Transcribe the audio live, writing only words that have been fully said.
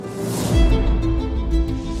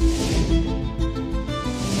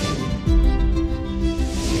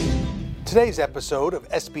Today's episode of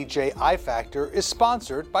SBJ I Factor is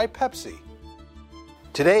sponsored by Pepsi.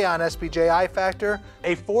 Today on SBJ I Factor,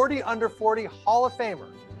 a 40 under 40 Hall of Famer.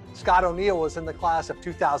 Scott O'Neill was in the class of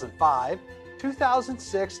 2005,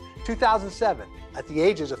 2006, 2007 at the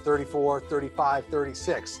ages of 34, 35,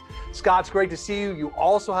 36. Scott's great to see you. You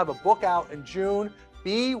also have a book out in June,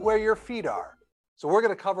 Be Where Your Feet Are. So we're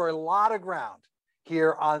going to cover a lot of ground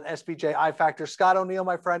here on SBJ I Factor. Scott O'Neill,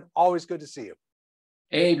 my friend, always good to see you.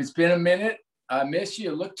 Abe, it's been a minute. I miss you.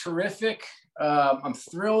 You look terrific. I'm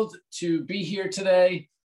thrilled to be here today.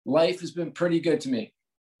 Life has been pretty good to me.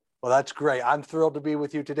 Well, that's great. I'm thrilled to be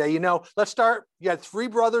with you today. You know, let's start. You had three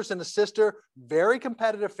brothers and a sister, very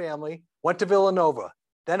competitive family, went to Villanova,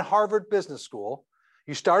 then Harvard Business School.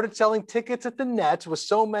 You started selling tickets at the Nets with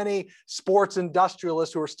so many sports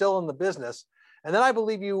industrialists who are still in the business. And then I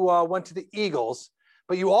believe you went to the Eagles,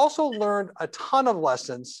 but you also learned a ton of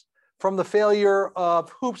lessons from the failure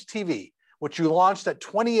of Hoops TV, which you launched at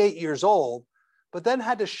 28 years old, but then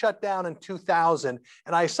had to shut down in 2000.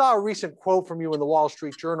 And I saw a recent quote from you in the Wall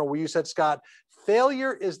Street Journal where you said, Scott,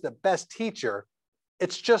 failure is the best teacher.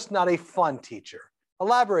 It's just not a fun teacher.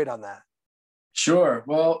 Elaborate on that. Sure.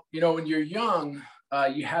 Well, you know, when you're young,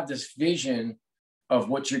 you have this vision of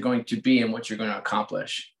what you're going to be and what you're going to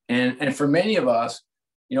accomplish. And for many of us,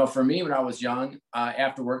 you know, for me, when I was young,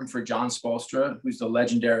 after working for John Spoelstra, who's the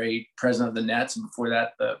legendary president of the Nets, and before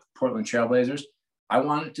that, the Portland Trailblazers, I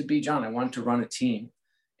wanted to be John. I wanted to run a team.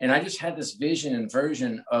 And I just had this vision and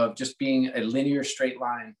version of just being a linear straight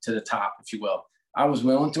line to the top, if you will. I was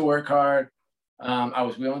willing to work hard. I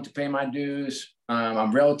was willing to pay my dues.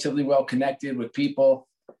 I'm relatively well connected with people.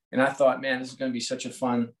 And I thought, man, this is going to be such a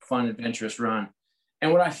fun, adventurous run.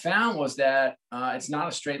 And what I found was that it's not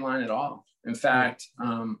a straight line at all. In fact,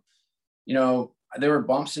 you know, there were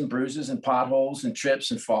bumps and bruises and potholes and trips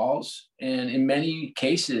and falls. And in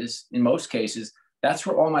most cases, that's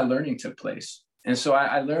where all my learning took place. And so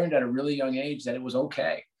I learned at a really young age that it was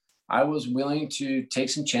okay. I was willing to take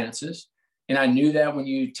some chances. And I knew that when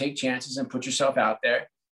you take chances and put yourself out there,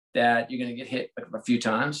 that you're going to get hit a few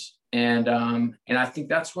times. And I think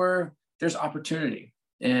that's where there's opportunity.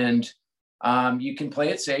 And you can play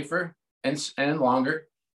it safer and longer.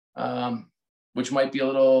 Which might be a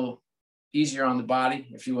little easier on the body,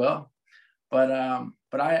 if you will, but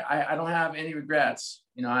I don't have any regrets,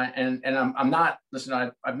 you know. I'm not.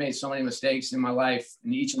 Listen, I've made so many mistakes in my life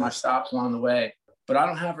and each of my stops along the way, but I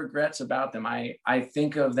don't have regrets about them. I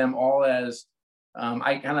think of them all as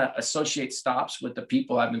I kind of associate stops with the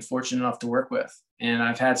people I've been fortunate enough to work with, and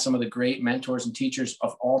I've had some of the great mentors and teachers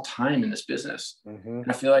of all time in this business. And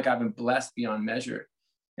I feel like I've been blessed beyond measure.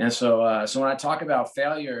 And so when I talk about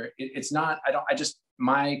failure, it's not,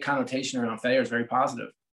 my connotation around failure is very positive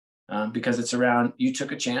because it's around, you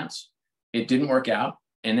took a chance, it didn't work out.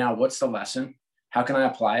 And now what's the lesson? How can I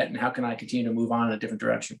apply it? And how can I continue to move on in a different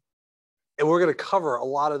direction? And we're going to cover a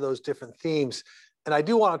lot of those different themes. And I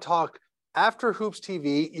do want to talk after Hoops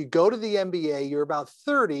TV, you go to the NBA, you're about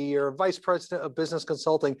 30, you're vice president of business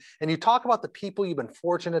consulting, and you talk about the people you've been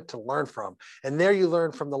fortunate to learn from. And there you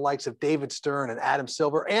learn from the likes of David Stern and Adam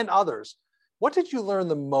Silver and others. What did you learn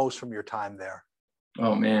the most from your time there?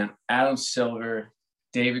 Oh man, Adam Silver,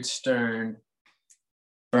 David Stern,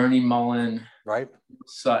 Bernie Mullen, right?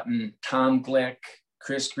 Sutton, Tom Glick,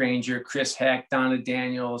 Chris Granger, Chris Heck, Donna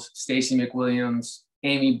Daniels, Stacey McWilliams,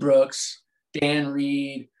 Amy Brooks, Dan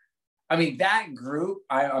Reed. I mean, that group,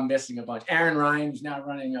 I'm missing a bunch. Aaron Ryan, who's now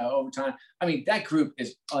running overtime. I mean, that group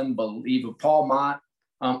is unbelievable. Paul Mott,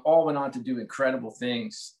 all went on to do incredible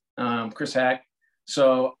things. Chris Hack.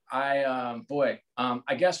 So I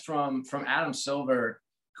guess from Adam Silver,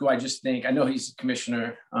 who I just think, I know he's a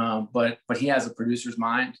commissioner, but he has a producer's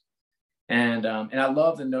mind. And I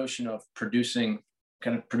love the notion of producing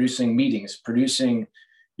meetings, producing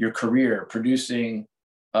your career, producing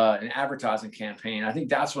an advertising campaign. I think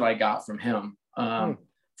that's what I got from him.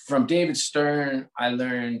 From David Stern, I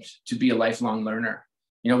learned to be a lifelong learner.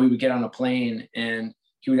 You know, we would get on a plane and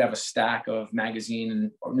he would have a stack of magazine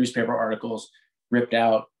and newspaper articles ripped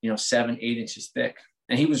out, 7, 8 inches thick.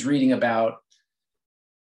 And he was reading about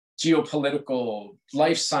geopolitical,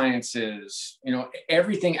 life sciences,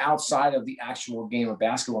 everything outside of the actual game of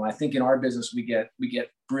basketball. And I think in our business, we get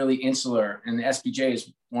really insular, and the SBJ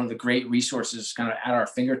is one of the great resources kind of at our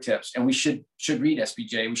fingertips. And we should read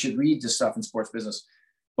SBJ. We should read this stuff in sports business.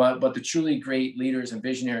 But the truly great leaders and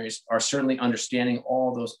visionaries are certainly understanding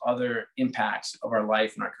all those other impacts of our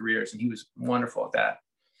life and our careers. And he was wonderful at that.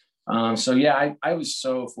 I was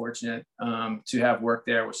so fortunate to have worked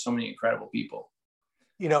there with so many incredible people.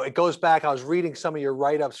 it goes back. I was reading some of your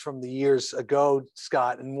write-ups from the years ago,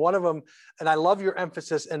 Scott, and one of them, and I love your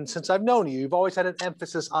emphasis. And since I've known you, you've always had an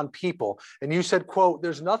emphasis on people. And you said, quote,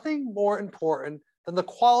 "There's nothing more important than the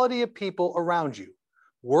quality of people around you.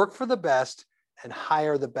 Work for the best and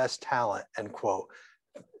hire the best talent," end quote.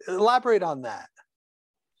 Elaborate on that.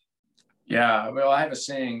 Yeah, well, I have a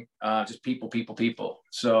saying, just people, people, people.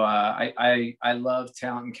 So I love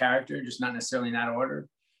talent and character, just not necessarily in that order.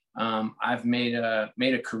 I've made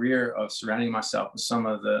a career of surrounding myself with some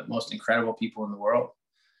of the most incredible people in the world.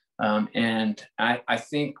 And I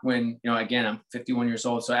think when, again, I'm 51 years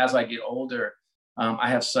old. So as I get older, I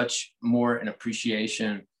have such more an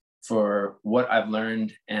appreciation for what I've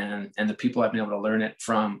learned and the people I've been able to learn it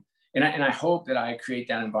from. And I hope that I create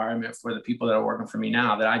that environment for the people that are working for me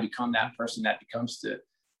now, that I become that person that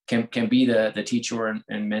can be the teacher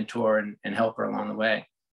and mentor and helper along the way.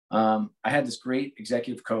 I had this great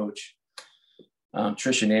executive coach,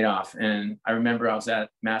 Tricia Nadoff, and I remember I was at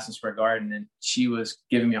Madison Square Garden and she was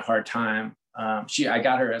giving me a hard time. I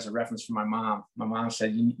got her as a reference for my mom. My mom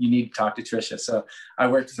said, you need to talk to Tricia. So I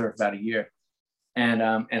worked with her for about a year. And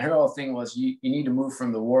her whole thing was, you need to move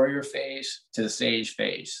from the warrior phase to the sage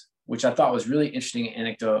phase, which I thought was really interesting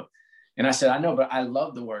anecdote. And I said, I know, but I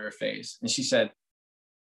love the warrior phase. And she said,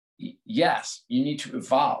 yes, you need to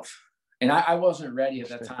evolve. And I wasn't ready at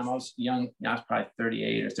that time. I was young. I was probably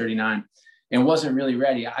 38 or 39 and wasn't really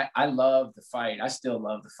ready. I love the fight. I still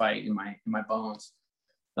love the fight in my bones.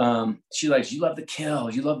 She like, you love the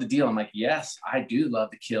kill. You love the deal. I'm like, yes, I do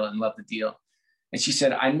love the kill and love the deal. And she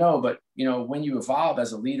said, I know, but when you evolve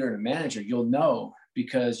as a leader and a manager, you'll know,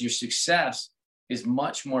 because your success is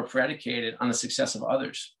much more predicated on the success of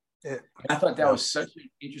others. Yeah. I thought that was such an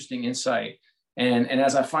interesting insight. And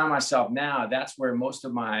as I find myself now, that's where most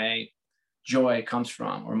of my joy comes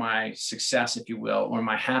from, or my success, if you will, or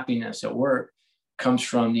my happiness at work comes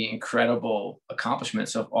from the incredible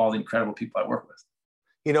accomplishments of all the incredible people I work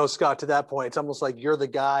with. Scott, to that point, it's almost like you're the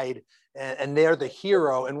guide and they're the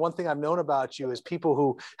hero. And one thing I've known about you is people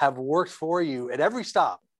who have worked for you at every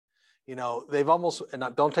stop, they've almost, and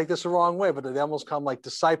don't take this the wrong way, but they almost come like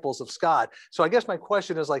disciples of Scott. So I guess my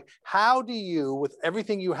question is like, how do you, with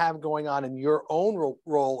everything you have going on in your own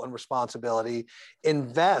role and responsibility,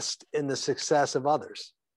 invest in the success of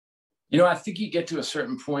others? I think you get to a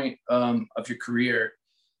certain point of your career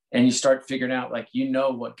and you start figuring out, like,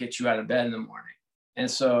 what gets you out of bed in the morning.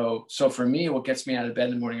 And so for me, what gets me out of bed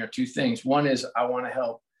in the morning are two things. One is I want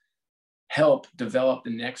to help develop the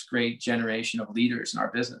next great generation of leaders in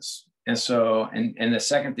our business. And so, and the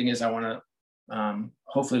second thing is I want to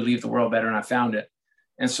hopefully leave the world better, and I found it.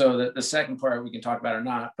 And so the second part we can talk about or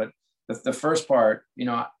not, but the first part,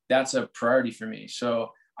 that's a priority for me. So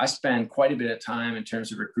I spend quite a bit of time in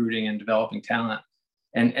terms of recruiting and developing talent.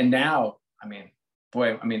 And now,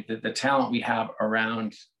 the talent we have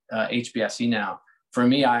around HBSE now, for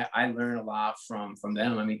me, I learn a lot from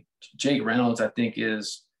them. Jake Reynolds, I think,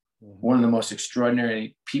 is one of the most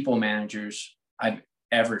extraordinary people managers I've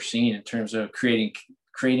ever seen in terms of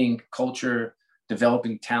creating culture,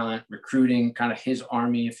 developing talent, recruiting, kind of his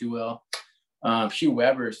army, if you will. Hugh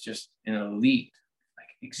Weber is just an elite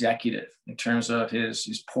executive in terms of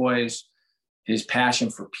his poise, his passion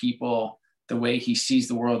for people, the way he sees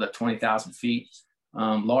the world at 20,000 feet.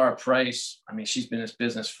 Laura Price, she's been in this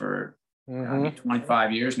business for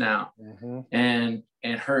 25 years now. And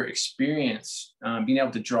her experience, being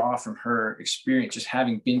able to draw from her experience, just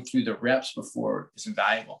having been through the reps before, is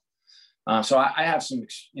invaluable. So I have some,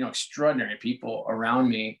 extraordinary people around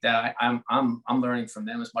me that I'm learning from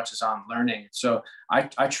them as much as I'm learning. So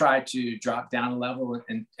I try to drop down a level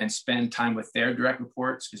and spend time with their direct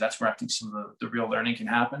reports, because that's where I think some of the real learning can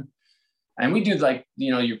happen. And we do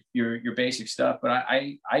your basic stuff, but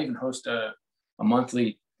I even host a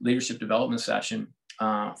monthly leadership development session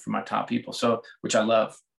for my top people, so which I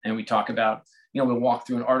love. And we talk about, we'll walk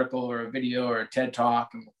through an article or a video or a TED talk,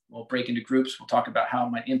 and we'll break into groups. We'll talk about how it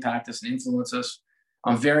might impact us and influence us.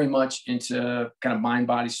 I'm very much into kind of mind,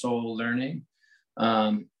 body, soul learning,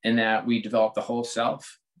 and that we develop the whole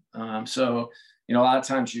self. So a lot of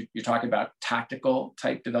times you're talking about tactical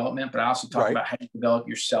type development, but I also talk about how you develop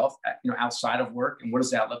yourself, outside of work, and what does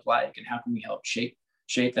that look like, and how can we help shape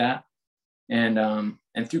that. And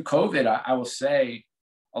through COVID, I will say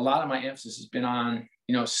a lot of my emphasis has been on,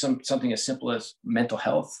 something as simple as mental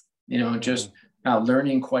health, just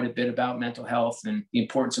learning quite a bit about mental health and the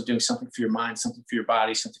importance of doing something for your mind, something for your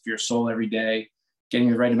body, something for your soul every day, getting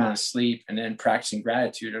the right amount of sleep, and then practicing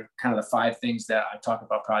gratitude are kind of the 5 things that I talk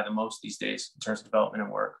about probably the most these days in terms of development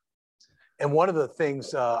and work. And one of the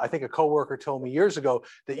things I think a coworker told me years ago,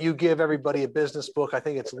 that you give everybody a business book. I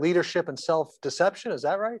think it's Leadership and Self-Deception. Is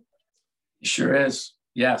that right? It sure is.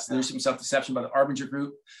 Yes. Leadership and Self-Deception by the Arbinger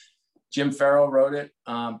Group. Jim Farrell wrote it.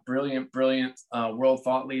 Brilliant world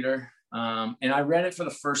thought leader. And I read it for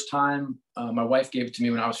the first time. My wife gave it to me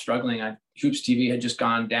when I was struggling. Hoops TV had just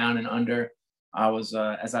gone down and under. I was,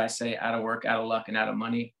 as I say, out of work, out of luck, and out of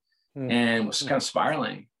money, and was kind of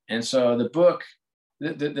spiraling. And so the book,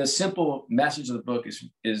 the simple message of the book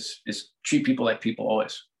is treat people like people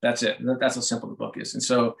always. That's it. That's how simple the book is. And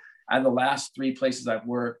so out of the last 3 places I've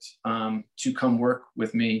worked, to come work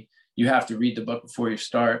with me, you have to read the book before you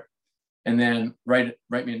start. And then write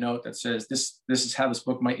me a note that says, this is how this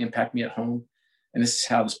book might impact me at home. And this is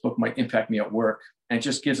how this book might impact me at work. And it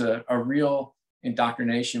just gives a real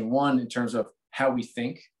indoctrination, one, in terms of how we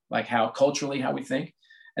think, like how we think.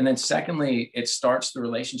 And then secondly, it starts the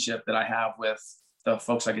relationship that I have with the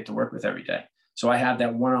folks I get to work with every day. So I have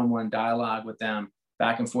that one-on-one dialogue with them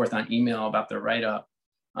back and forth on email about their write-up.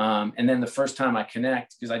 And then the first time I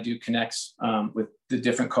connect, because I do connects with the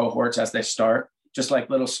different cohorts as they start, just like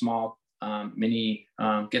little small mini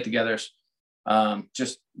get-togethers,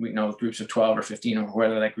 just with groups of 12 or 15 or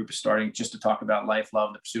whether that group is starting, just to talk about life,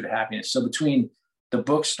 love, the pursuit of happiness. So between the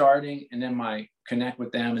book starting and then my connect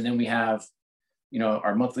with them, and then we have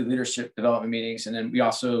our monthly leadership development meetings, and then we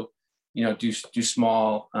also do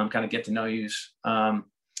small kind of get to know yous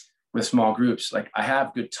with small groups. Like I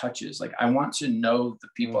have good touches. Like I want to know the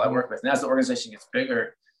people I work with, and as the organization gets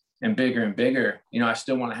bigger and bigger and bigger, I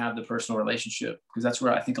still want to have the personal relationship, because that's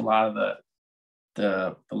where I think a lot of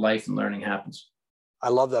the life and learning happens. I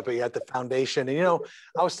love that, but you had the foundation. And,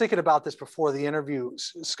 I was thinking about this before the interview,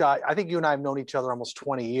 Scott. I think you and I have known each other almost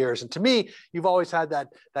 20 years. And to me, you've always had that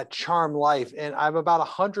charm life. And I'm about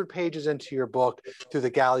 100 pages into your book, Through the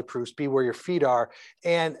Galley Proofs, Be Where Your Feet Are.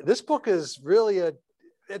 And this book is really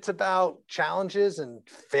it's about challenges and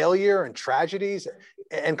failure and tragedies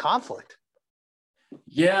and conflict.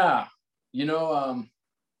 Yeah.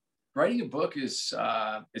 Writing a book is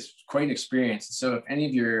quite an experience. So if any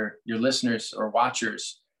of your listeners or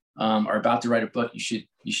watchers are about to write a book, you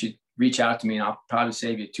should reach out to me, and I'll probably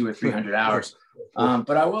save you 200 or 300 hours.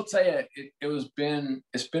 But I will tell you,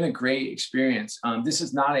 it's been a great experience. This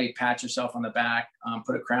is not a pat yourself on the back,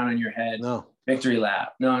 put a crown on your head, victory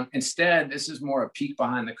lap. No, instead, this is more a peek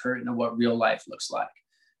behind the curtain of what real life looks like.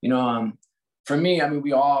 For me,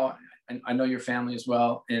 we all, and I know your family as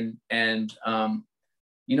well, and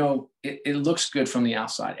it looks good from the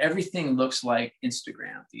outside. Everything looks like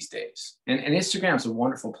Instagram these days. And Instagram is a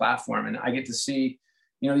wonderful platform. And I get to see,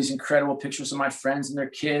 these incredible pictures of my friends and their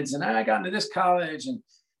kids. And I got into this college, and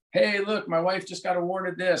hey, look, my wife just got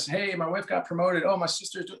awarded this. Hey, my wife got promoted. Oh, my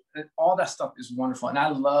sister's doing, all that stuff is wonderful. And I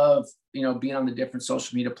love, being on the different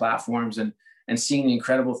social media platforms and seeing the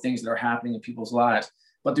incredible things that are happening in people's lives.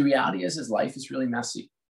 But the reality is life is really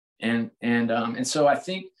messy. And so I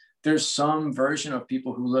think there's some version of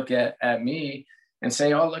people who look at me and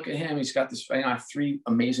say, oh, look at him. He's got this, I have 3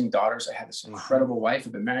 amazing daughters. I had this incredible wife.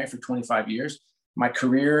 I've been married for 25 years. My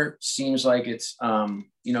career seems like it's, kind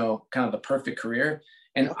of the perfect career.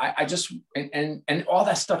 And I just, and all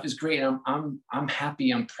that stuff is great. I'm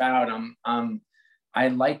happy. I'm proud. I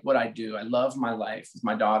like what I do. I love my life with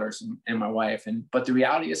my daughters and my wife. But the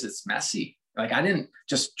reality is it's messy. Like I didn't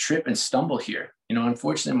just trip and stumble here.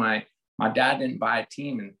 Unfortunately, my dad didn't buy a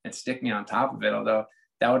team and stick me on top of it, although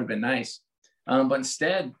that would have been nice. But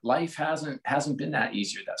instead, life hasn't been that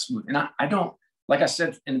easy or that smooth. And I don't, like I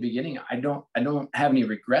said in the beginning, I don't have any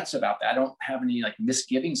regrets about that. I don't have any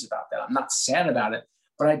misgivings about that. I'm not sad about it,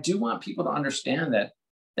 but I do want people to understand that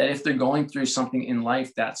if they're going through something in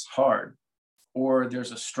life that's hard, or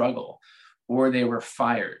there's a struggle, or they were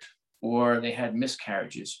fired, or they had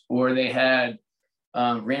miscarriages, or they had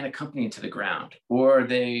ran a company into the ground, or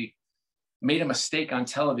they made a mistake on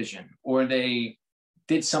television, or they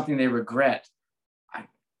did something they regret.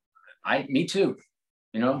 Me too,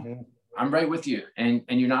 I'm right with you, and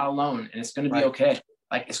you're not alone, and it's going to be okay.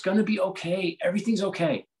 Like it's going to be okay. Everything's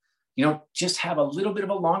okay. Just have a little bit of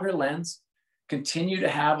a longer lens, continue to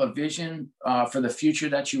have a vision for the future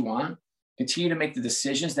that you want, continue to make the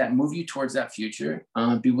decisions that move you towards that future,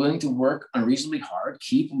 be willing to work unreasonably hard,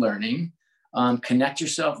 keep learning, connect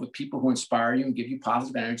yourself with people who inspire you and give you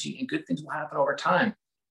positive energy, and good things will happen over time.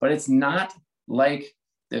 But it's not like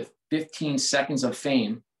the 15 seconds of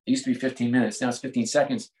fame. It used to be 15 minutes. Now it's 15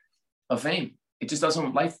 seconds of fame. It just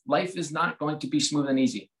doesn't, life is not going to be smooth and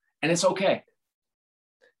easy, and it's okay.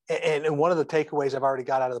 And one of the takeaways I've already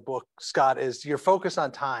got out of the book, Scott, is your focus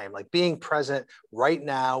on time, like being present right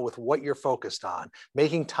now with what you're focused on,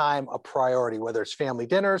 making time a priority, whether it's family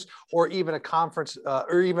dinners or even a conference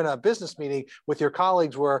or even a business meeting with your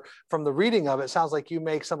colleagues, where from the reading of it, sounds like you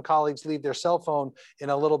make some colleagues leave their cell phone in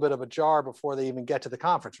a little bit of a jar before they even get to the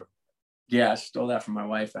conference room. Yeah, I stole that from my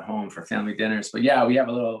wife at home for family dinners. But yeah, we have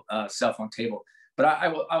a little cell phone table. But I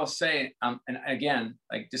will say, and again,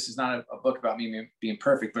 like this is not a book about me being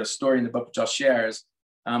perfect, but a story in the book which I'll share is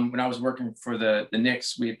when I was working for the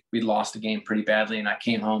Knicks, we lost a game pretty badly, and I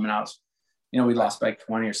came home and I was, we lost by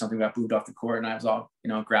 20 or something, got booed off the court, and I was all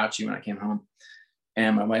grouchy when I came home.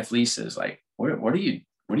 And my wife Lisa is like, "What are you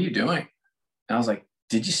doing?" And I was like,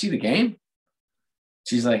 "Did you see the game?"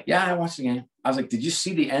 She's like, "Yeah, I watched the game." I was like, "Did you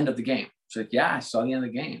see the end of the game?" She's like, "Yeah, I saw the end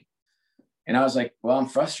of the game." And I was like, "Well, I'm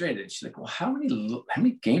frustrated." She's like, "Well, how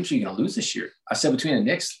many games are you going to lose this year?" I said, "Between the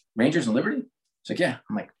Knicks, Rangers, and Liberty." She's like, "Yeah."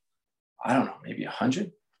 I'm like, "I don't know, maybe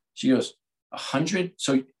 100." She goes, 100?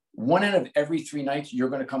 So one out of every 3 nights, you're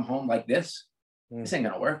going to come home like this? This ain't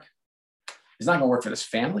going to work. It's not going to work for this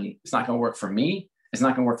family. It's not going to work for me. It's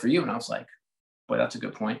not going to work for you. And I was like, boy, that's a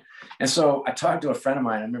good point. And so I talked to a friend of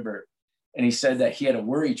mine, I remember, and he said that he had a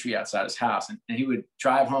worry tree outside his house, and he would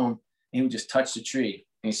drive home and he would just touch the tree.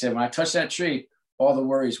 And he said, when I touched that tree, all the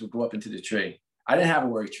worries would go up into the tree. I didn't have a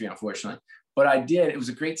worry tree, unfortunately, but I did. It was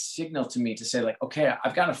a great signal to me to say, like, okay,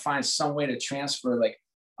 I've got to find some way to transfer. Like,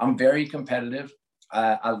 I'm very competitive.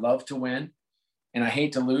 I love to win, and I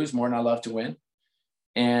hate to lose more than I love to win.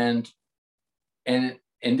 And in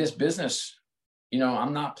this business,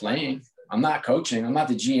 I'm not playing. I'm not coaching. I'm not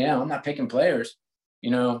the GM. I'm not picking players,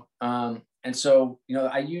 And so,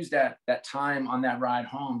 I use that time on that ride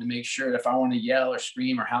home to make sure that if I want to yell or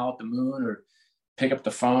scream or howl at the moon or pick up the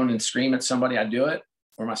phone and scream at somebody, I do it,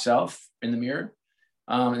 or myself in the mirror.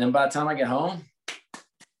 And then by the time I get home,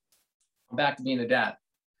 I'm back to being a dad.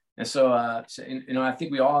 And so, I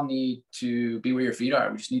think we all need to be where your feet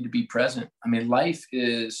are. We just need to be present. I mean, life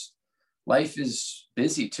is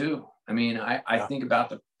busy too. I mean, I think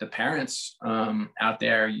about the parents out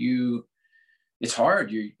there. It's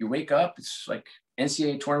hard. You wake up, it's like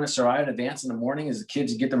NCAA tournaments are out in advance in the morning as the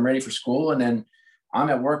kids get them ready for school. And then I'm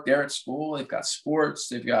at work, they're at school. They've got sports,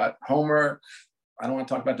 they've got homework. I don't want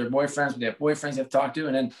to talk about their boyfriends, but they have boyfriends they have to talk to.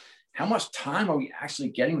 And then how much time are we actually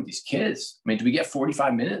getting with these kids? I mean, do we get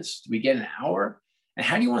 45 minutes? Do we get an hour? And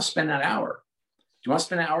how do you want to spend that hour? Do you want to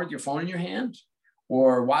spend an hour with your phone in your hand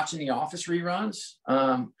or watching The Office reruns?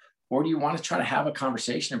 Or do you want to try to have a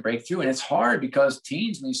conversation and break through? And it's hard because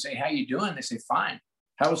teens, when you say, "How you doing?" They say, "Fine."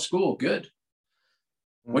 "How was school?" "Good."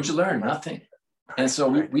 "What'd you learn?" "Nothing." And so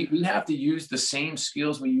we have to use the same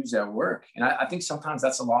skills we use at work. And I think sometimes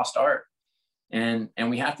that's a lost art. And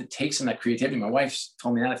we have to take some of that creativity. My wife's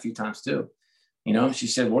told me that a few times too. She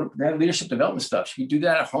said, "What that leadership development stuff? Should we do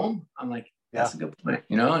that at home?" I'm like, "That's a good point."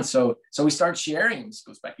 And so we started sharing. This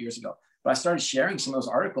goes back years ago. But I started sharing some of those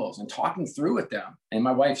articles and talking through with them. And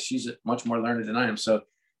my wife, she's much more learned than I am. So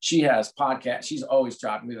she has podcasts. She's always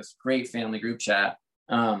dropping me this great family group chat,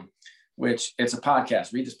 which it's a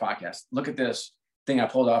podcast. Read this podcast. Look at this thing I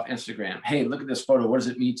pulled off Instagram. Hey, look at this photo. What does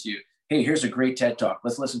it mean to you? Hey, here's a great TED Talk.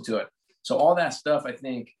 Let's listen to it. So all that stuff, I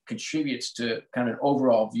think, contributes to kind of an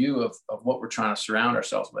overall view of what we're trying to surround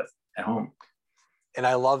ourselves with at home. And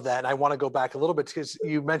I love that. And I want to go back a little bit because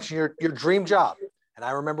you mentioned your dream job. And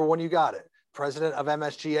I remember when you got it, president of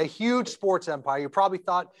MSG, a huge sports empire. You probably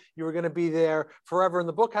thought you were going to be there forever. And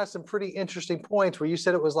the book has some pretty interesting points where you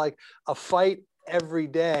said it was like a fight every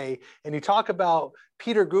day. And you talk about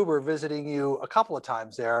Peter Guber visiting you a couple of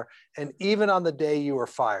times there, and even on the day you were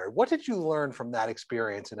fired. What did you learn from that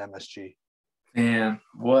experience in MSG? Man,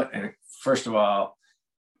 first of all,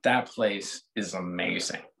 that place is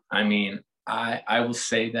amazing. I mean, I will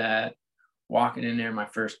say that walking in there my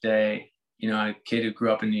first day, a kid who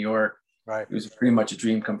grew up in New York, right? It was pretty much a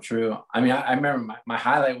dream come true. I mean, I remember my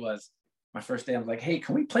highlight was my first day. I was like, "Hey,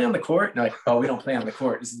 can we play on the court?" And they're like, "Oh, we don't play on the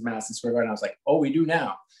court. This is Madison Square Garden." I was like, "Oh, we do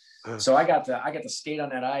now." So I got to skate on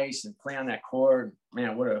that ice and play on that court.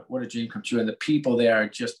 Man, what a dream come true. And the people there are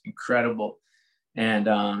just incredible. And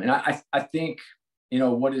I think,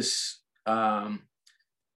 what is, a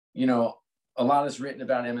lot is written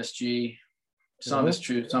about MSG. Some of it's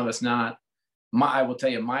true, some of it's not. I will tell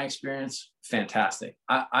you, my experience, fantastic.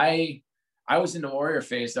 I was in the warrior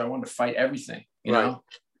phase that I wanted to fight everything, you know?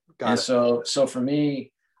 Got it. So for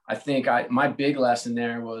me, I think my big lesson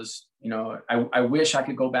there was, I wish I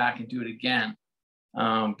could go back and do it again.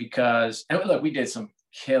 Because, and look, we did some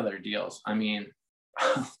killer deals. I mean,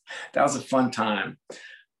 that was a fun time.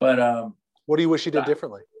 But what do you wish you did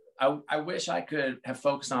differently? I wish I could have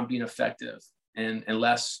focused on being effective and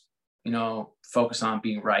less, focus on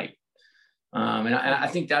being right. And I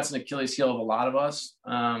think that's an Achilles heel of a lot of us.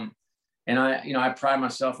 And I pride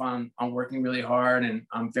myself on working really hard, and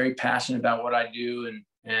I'm very passionate about what I do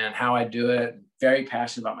and how I do it. Very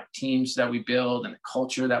passionate about my teams that we build and the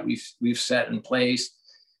culture that we've set in place.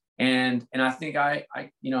 And I think I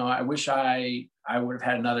wish I would have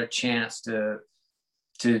had another chance to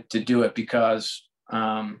do it, because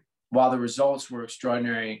while the results were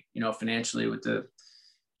extraordinary, financially with the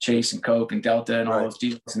Chase and Coke and Delta and all those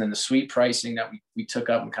deals, and then the suite pricing that we took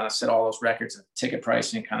up and kind of set all those records, and ticket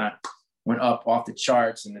pricing kind of went up off the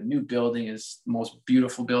charts. And the new building is the most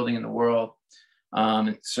beautiful building in the world.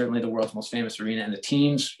 And certainly the world's most famous arena. And the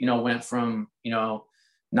teams, went from,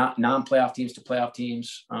 not non-playoff teams to playoff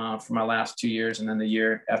teams for my last 2 years, and then the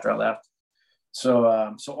year after I left. So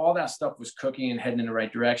all that stuff was cooking and heading in the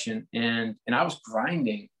right direction. And I was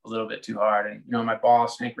grinding a little bit too hard. And, my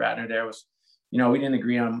boss, Hank Ratner, there was, we didn't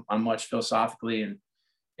agree on much philosophically.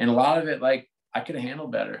 And a lot of it, like, I could have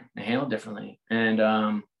handled better and handled differently. And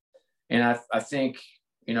I think,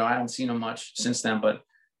 I haven't seen him much since then, but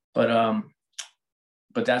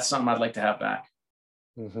that's something I'd like to have back.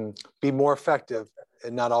 Mm-hmm. Be more effective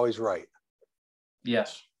and not always right.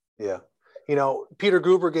 Yes. Yeah. Peter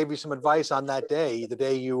Gruber gave you some advice on that day, the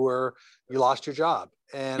day you lost your job.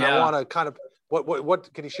 And I want to kind of,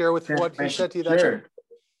 what can you share with what he said to you that Sure. day?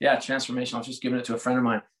 Yeah. Transformation. I was just giving it to a friend of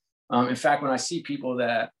mine. In fact, when I see people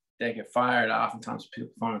that get fired, I oftentimes pick up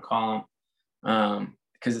the phone and call them.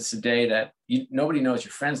 Because it's a day that nobody knows.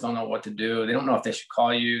 Your friends don't know what to do. They don't know if they should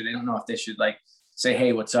call you. They don't know if they should say,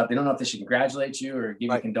 hey, what's up? They don't know if they should congratulate you or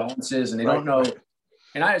give you condolences. And they don't know.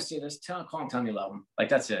 And I just say this, call them, tell them you love them. Like,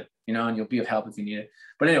 that's it, and you'll be of help if you need it.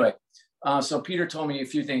 But anyway, so Peter told me a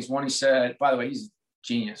few things. One, he said, by the way, he's a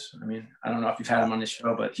genius. I mean, I don't know if you've had him on this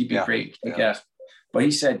show, but he'd be a great guest. But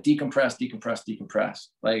he said, decompress, decompress, decompress.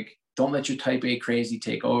 Like, don't let your type A crazy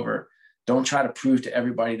take over. Don't try to prove to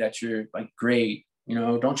everybody that you're great.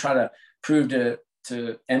 Don't try to prove to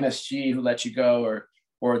MSG who let you go,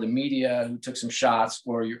 or the media who took some shots,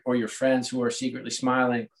 or your friends who are secretly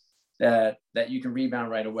smiling that you can rebound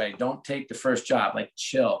right away. Don't take the first job.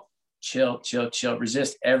 Chill,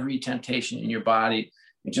 resist every temptation in your body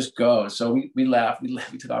and just go. So we left, we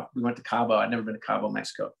took off, we went to Cabo. I'd never been to Cabo,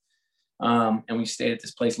 Mexico. And we stayed at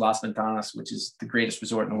this place, Las Ventanas, which is the greatest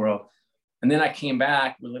resort in the world. And then I came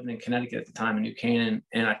back. We were living in Connecticut at the time, in New Canaan.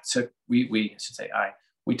 And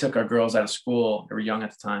we took our girls out of school. They were young at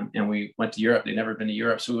the time. And we went to Europe. They'd never been to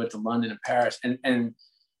Europe. So we went to London and Paris. And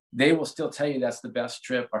they will still tell you that's the best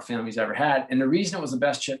trip our family's ever had. And the reason it was the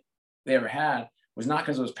best trip they ever had was not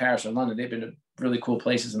because it was Paris or London. They've been to really cool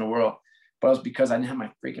places in the world. But it was because I didn't have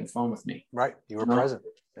my freaking phone with me. Right. You were present.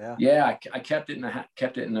 Yeah. Yeah. I kept it in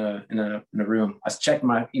a room. I checked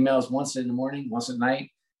my emails once in the morning, once at night.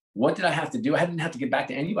 What did I have to do? I didn't have to get back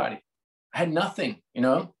to anybody. I had nothing,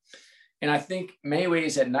 And I think many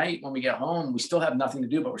ways at night when we get home, we still have nothing to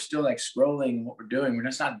do, but we're still scrolling what we're doing. We're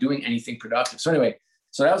just not doing anything productive. So anyway,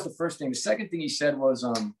 so that was the first thing. The second thing he said was,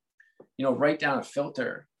 write down a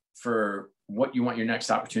filter for what you want your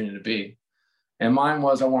next opportunity to be. And mine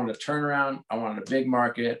was, I wanted a turnaround. I wanted a big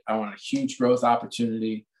market. I wanted a huge growth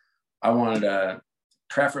opportunity. I wanted to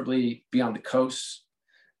preferably be on the coast.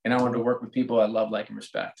 And I wanted to work with people I love, like, and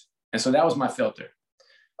respect. And so that was my filter.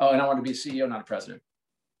 Oh, and I wanted to be a CEO, not a president.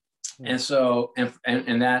 And so,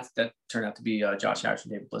 and that turned out to be Josh Harris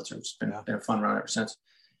and David Blitzer. It's been a fun run ever since.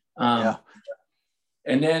 And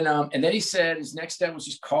then he said his next step was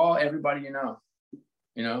just call everybody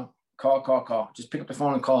call. Just pick up the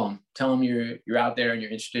phone and call them. Tell them you're out there and you're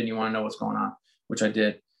interested and you want to know what's going on, which I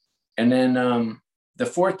did. And then the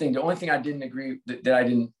fourth thing, the only thing I didn't agree that I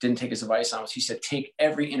didn't take his advice on was, he said, take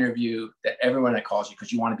every interview that everyone that calls you,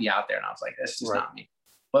 because you want to be out there. And I was like, that's just not me.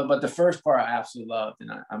 But the first part I absolutely loved, and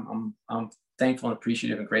I'm thankful and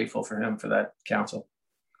appreciative and grateful for him for that counsel.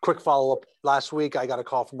 Quick follow-up. Last week, I got a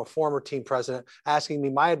call from a former team president asking me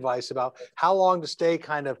my advice about how long to stay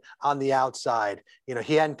kind of on the outside.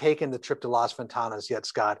 He hadn't taken the trip to Las Ventanas yet,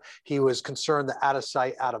 Scott. He was concerned that out of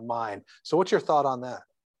sight, out of mind. So what's your thought on that?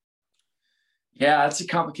 Yeah, that's a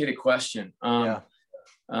complicated question. But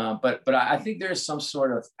I think there's some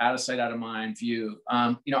sort of out of sight, out of mind view.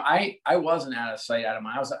 I wasn't out of sight, out of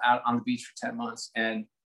mind. I was out on the beach for 10 months, and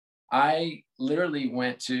I literally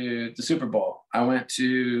went to the Super Bowl. I went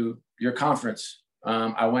to your conference.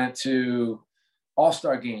 I went to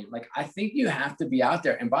All-Star game. I think you have to be out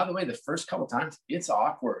there. And by the way, the first couple of times it's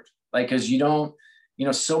awkward, because you don't,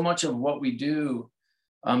 so much of what we do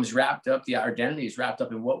is wrapped up. Our identity is wrapped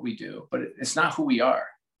up in what we do, but it's not who we are.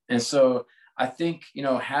 And so I think,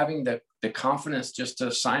 having the the confidence just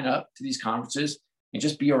to sign up to these conferences and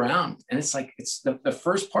just be around. And it's like, it's the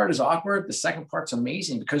first part is awkward. The second part's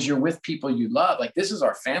amazing because you're with people you love. Like, this is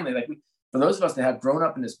our family. Like, for those of us that have grown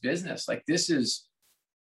up in this business, like this is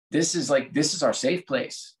our safe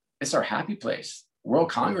place. It's our happy place. World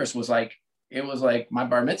Congress was like, it was like my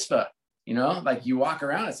bar mitzvah, you know, like you walk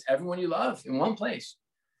around, it's everyone you love in one place.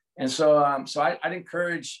 And so, I'd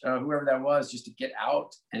encourage whoever that was just to get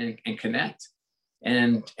out and connect.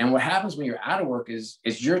 And what happens when you're out of work is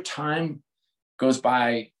your time goes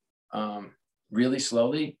by really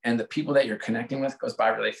slowly, and the people that you're connecting with goes by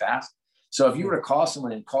really fast. So if you were to call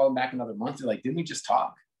someone and call them back another month, they're like, didn't we just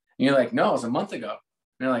talk? And you're like, no, it was a month ago.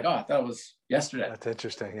 And they're like, oh, I thought it was yesterday. That's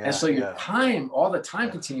interesting. Yeah, and so your time, all the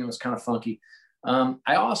time continuum was kind of funky.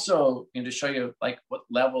 I also, to show you like what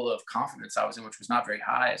level of confidence I was in, which was not very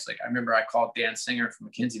high. It's like, I remember I called Dan Singer from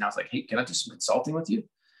McKinsey and I was like, hey, can I do some consulting with you?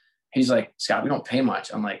 He's like, Scott, we don't pay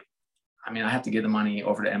much. I'm like, I mean, I have to give the money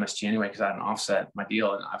over to MSG anyway, because I had an offset my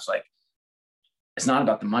deal. And I was like, it's not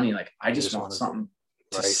about the money. Like, I just want something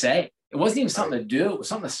to say. It wasn't even something to do. It was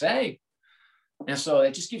something to say. And so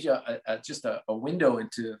it just gives you a window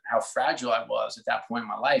into how fragile I was at that point in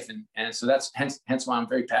my life. And so that's hence why I'm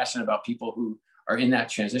very passionate about people who are in that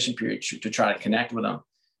transition period to try to connect with them.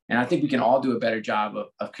 And I think we can all do a better job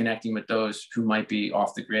of connecting with those who might be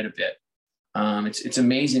off the grid a bit. It's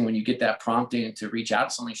amazing when you get that prompting to reach out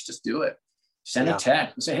to someone, you should just do it. Send a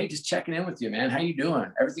text and say, hey, just checking in with you, man. How you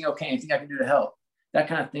doing? Everything okay? Anything I can do to help? That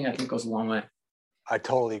kind of thing, I think, goes a long way. I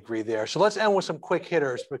totally agree there. So let's end with some quick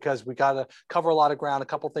hitters, because we got to cover a lot of ground. A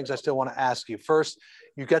couple of things I still want to ask you. First,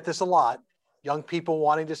 you get this a lot. Young people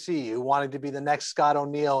wanting to see you, wanting to be the next Scott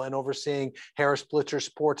O'Neil and overseeing Harris Blitzer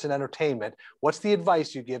Sports and Entertainment. What's the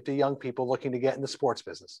advice you give to young people looking to get in the sports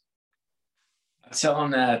business? I tell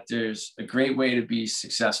them that there's a great way to be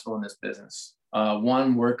successful in this business.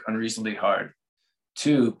 One, work unreasonably hard.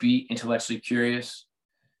 Two, be intellectually curious.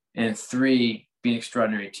 And three, be an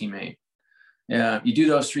extraordinary teammate. You do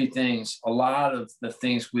those three things, a lot of the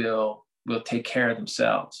things will take care of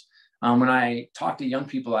themselves. When I talk to young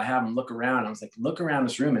people, I have them look around. I was like, look around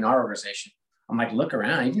this room in our organization. I'm like, look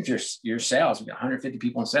around. Even if you're sales, we've got 150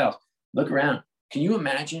 people in sales. Look around. Can you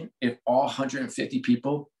imagine if all 150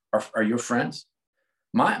 people are your friends?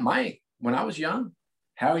 When I was young,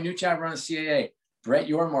 Howie Newchap run a CAA, Brett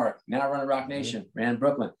Yormark, now run a Rock Nation, ran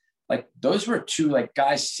Brooklyn. Like, those were two like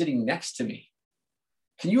guys sitting next to me.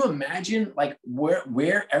 Can you imagine like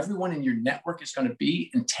where everyone in your network is going to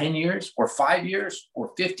be in 10 years or 5 years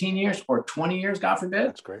or 15 years or 20 years, God forbid?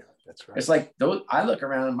 That's great. That's right. It's like those, I look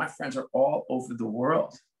around and my friends are all over the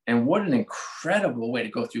world. And what an incredible way to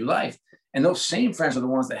go through life. And those same friends are the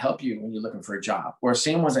ones that help you when you're looking for a job, or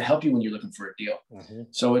same ones that help you when you're looking for a deal.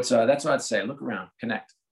 So it's that's what I'd say. Look around,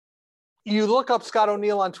 connect. You look up Scott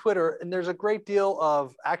O'Neil on Twitter, and there's a great deal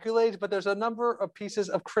of accolades, but there's a number of pieces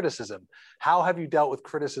of criticism. How have you dealt with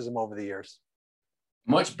criticism over the years?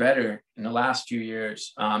 Much better in the last few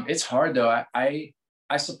years. It's hard though. I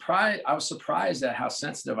was surprised at how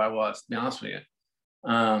sensitive I was, to be honest with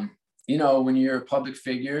you. You know, when you're a public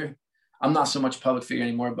figure, I'm not so much a public figure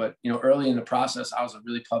anymore, but you know, early in the process, I was a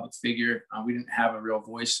really public figure. We didn't have a real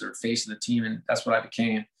voice or face of the team, and that's what I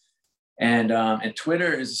became. And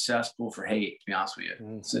Twitter is a cesspool for hate, to be honest with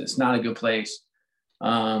you. It's not a good place.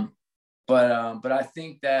 But I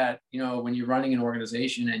think that, you know, when you're running an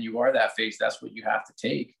organization and you are that face, that's what you have to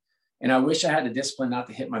take. And I wish I had the discipline not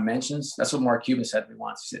to hit my mentions. That's what Mark Cuban said to me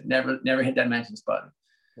once. He said, never hit that mentions button.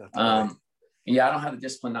 Yeah, I don't have the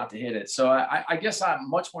discipline not to hit it. So I guess I'm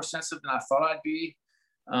much more sensitive than I thought I'd be.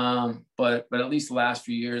 But at least the last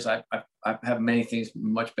few years, I have many things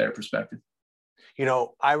much better perspective. You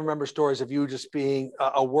know, I remember stories of you just being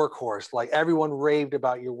a workhorse. Like, everyone raved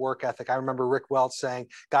about your work ethic. I remember Rick Welch saying,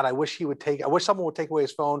 God, I wish someone would take away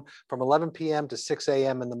his phone from 11 p.m. to 6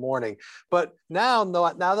 a.m. in the morning. But now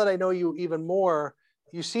that I know you even more,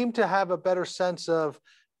 you seem to have a better sense of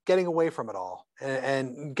getting away from it all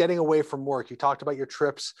and getting away from work. You talked about your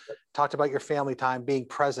trips, talked about your family time, being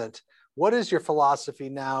present. What is your philosophy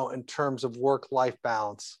now in terms of work-life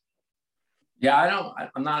balance? Yeah,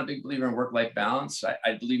 I'm not a big believer in work-life balance.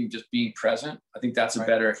 I believe in just being present. I think that's a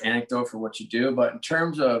better anecdote for what you do. But in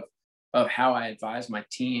terms of how I advise my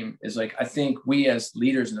team is, like, I think we as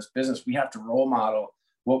leaders in this business, we have to role model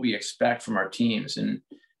what we expect from our teams. And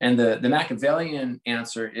the Machiavellian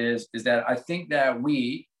answer is that I think that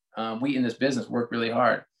we in this business work really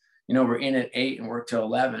hard. You know, we're in at 8 and work till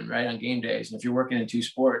 11, right, on game days. And if you're working in 2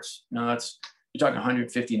 sports, you know, you're talking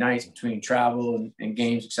 150 nights between travel and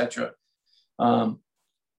games, etc. I'm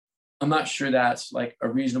not sure that's like a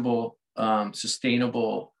reasonable,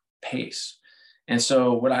 sustainable pace. And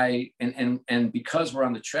so and because we're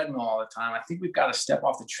on the treadmill all the time, I think we've got to step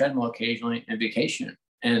off the treadmill occasionally and vacation.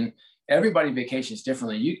 And everybody vacations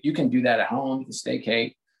differently. You can do that at home, you can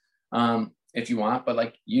staycate if you want, but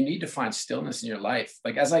like you need to find stillness in your life.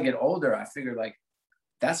 Like as I get older, I figure like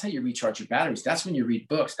that's how you recharge your batteries. That's when you read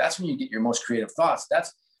books. That's when you get your most creative thoughts.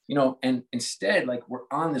 That's, and instead, like we're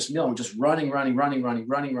on this mill, we're just running.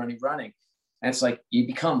 And it's like you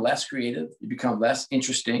become less creative, you become less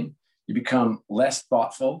interesting, you become less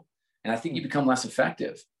thoughtful, and I think you become less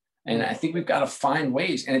effective. And I think we've got to find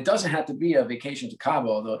ways, and it doesn't have to be a vacation to Cabo,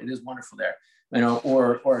 although it is wonderful there,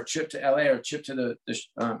 or a trip to LA, or a trip to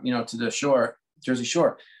the shore, Jersey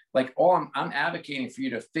Shore. Like I'm advocating for you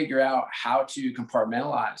to figure out how to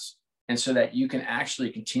compartmentalize, and so that you can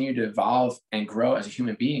actually continue to evolve and grow as a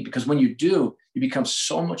human being. Because when you do, you become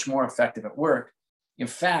so much more effective at work. In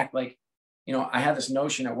fact, like, I have this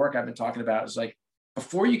notion at work I've been talking about is like,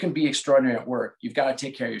 before you can be extraordinary at work, you've got to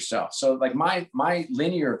take care of yourself. So like my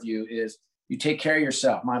linear view is you take care of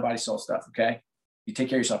yourself, mind, body, soul stuff. Okay. You take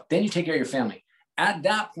care of yourself, then you take care of your family. At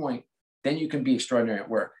that point, then you can be extraordinary at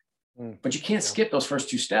work, but you can't skip those first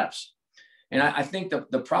two steps. And I think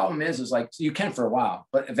the problem is like, you can for a while,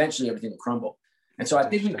 but eventually everything will crumble. And so I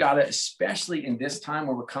think we've got to, especially in this time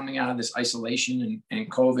where we're coming out of this isolation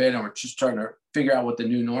and COVID, and we're just trying to figure out what the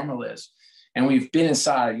new normal is. And we've been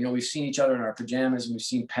inside, we've seen each other in our pajamas, and we've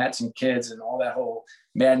seen pets and kids and all that whole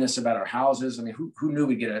madness about our houses. I mean, who knew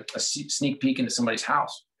we'd get a sneak peek into somebody's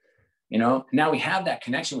house? Now we have that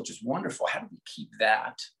connection, which is wonderful. How do we keep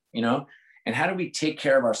that, and how do we take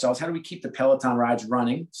care of ourselves? How do we keep the Peloton rides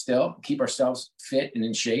running still, keep ourselves fit and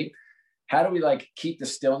in shape? How do we like keep the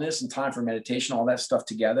stillness and time for meditation, all that stuff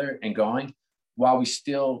together and going, while we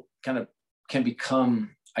still kind of can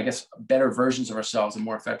become, I guess, better versions of ourselves and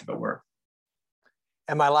more effective at work?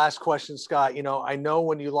 And my last question, Scott, I know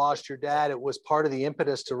when you lost your dad, it was part of the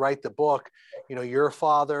impetus to write the book. You're a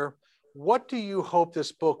father. What do you hope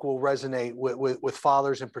this book will resonate with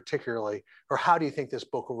fathers in particularly, or how do you think this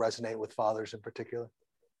book will resonate with fathers in particular?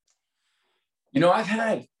 I've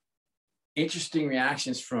had interesting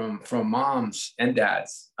reactions from moms and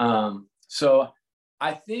dads. So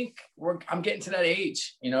I think I'm getting to that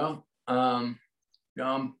age, I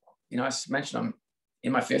mentioned I'm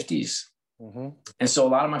in my 50s. Mm-hmm. And so a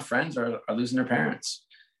lot of my friends are losing their parents,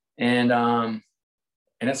 and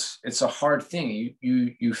it's a hard thing.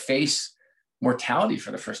 You face mortality for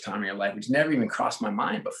the first time in your life, which never even crossed my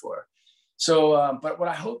mind before. So, but what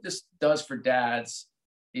I hope this does for dads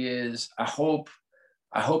is I hope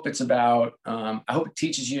it's about, I hope it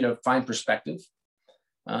teaches you to find perspective.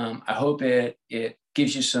 I hope it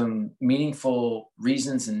gives you some meaningful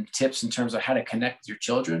reasons and tips in terms of how to connect with your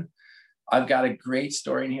children. I've got a great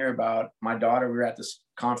story in here about my daughter. We were at this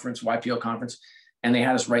conference, YPO conference, and they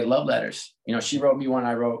had us write love letters. She wrote me one,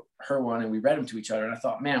 I wrote her one, and we read them to each other. And I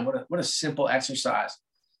thought, man, what a simple exercise.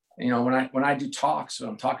 When I do talks, when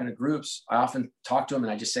I'm talking to groups, I often talk to them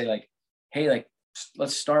and I just say like, hey, like,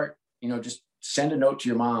 let's start, just send a note to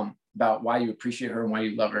your mom about why you appreciate her and why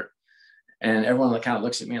you love her. And everyone kind of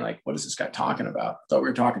looks at me like, what is this guy talking about? I thought we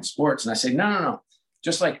were talking sports. And I say, no.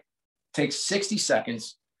 Just like take 60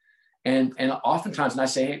 seconds. And oftentimes, and I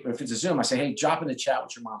say, hey, if it's a Zoom, I say, hey, drop in the chat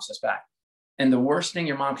what your mom says back. And the worst thing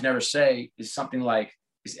your mom can ever say is something like,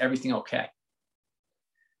 is everything okay?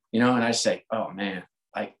 And I say, oh man,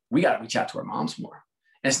 like we got to reach out to our moms more.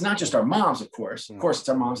 And it's not just our moms, of course. Of course, it's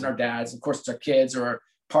our moms and our dads. Of course, it's our kids or our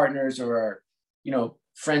partners or our,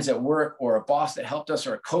 friends at work, or a boss that helped us,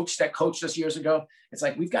 or a coach that coached us years ago. It's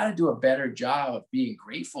like, we've got to do a better job of being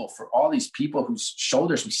grateful for all these people whose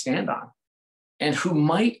shoulders we stand on and who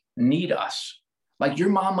might need us. Like your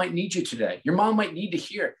mom might need you today. Your mom might need to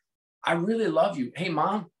hear, I really love you. Hey,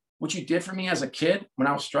 mom, what you did for me as a kid when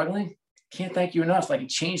I was struggling, can't thank you enough. Like it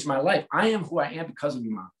changed my life. I am who I am because of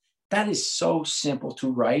you, mom. That is so simple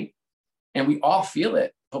to write. And we all feel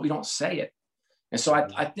it, but we don't say it. And so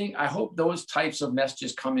I hope those types of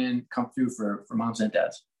messages come through for moms and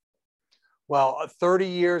dads. Well, 30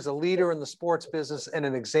 years, a leader in the sports business and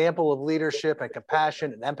an example of leadership and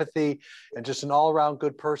compassion and empathy, and just an all-around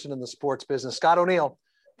good person in the sports business. Scott O'Neil,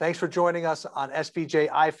 thanks for joining us on SBJ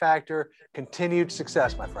I Factor. Continued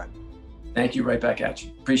success, my friend. Thank you. Right back at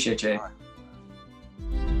you. Appreciate you.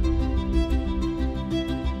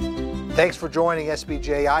 Thanks for joining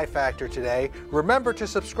SBJ I Factor today. Remember to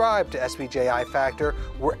subscribe to SBJ I Factor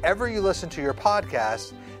wherever you listen to your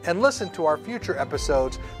podcasts, and listen to our future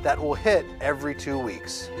episodes that will hit every 2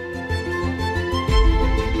 weeks.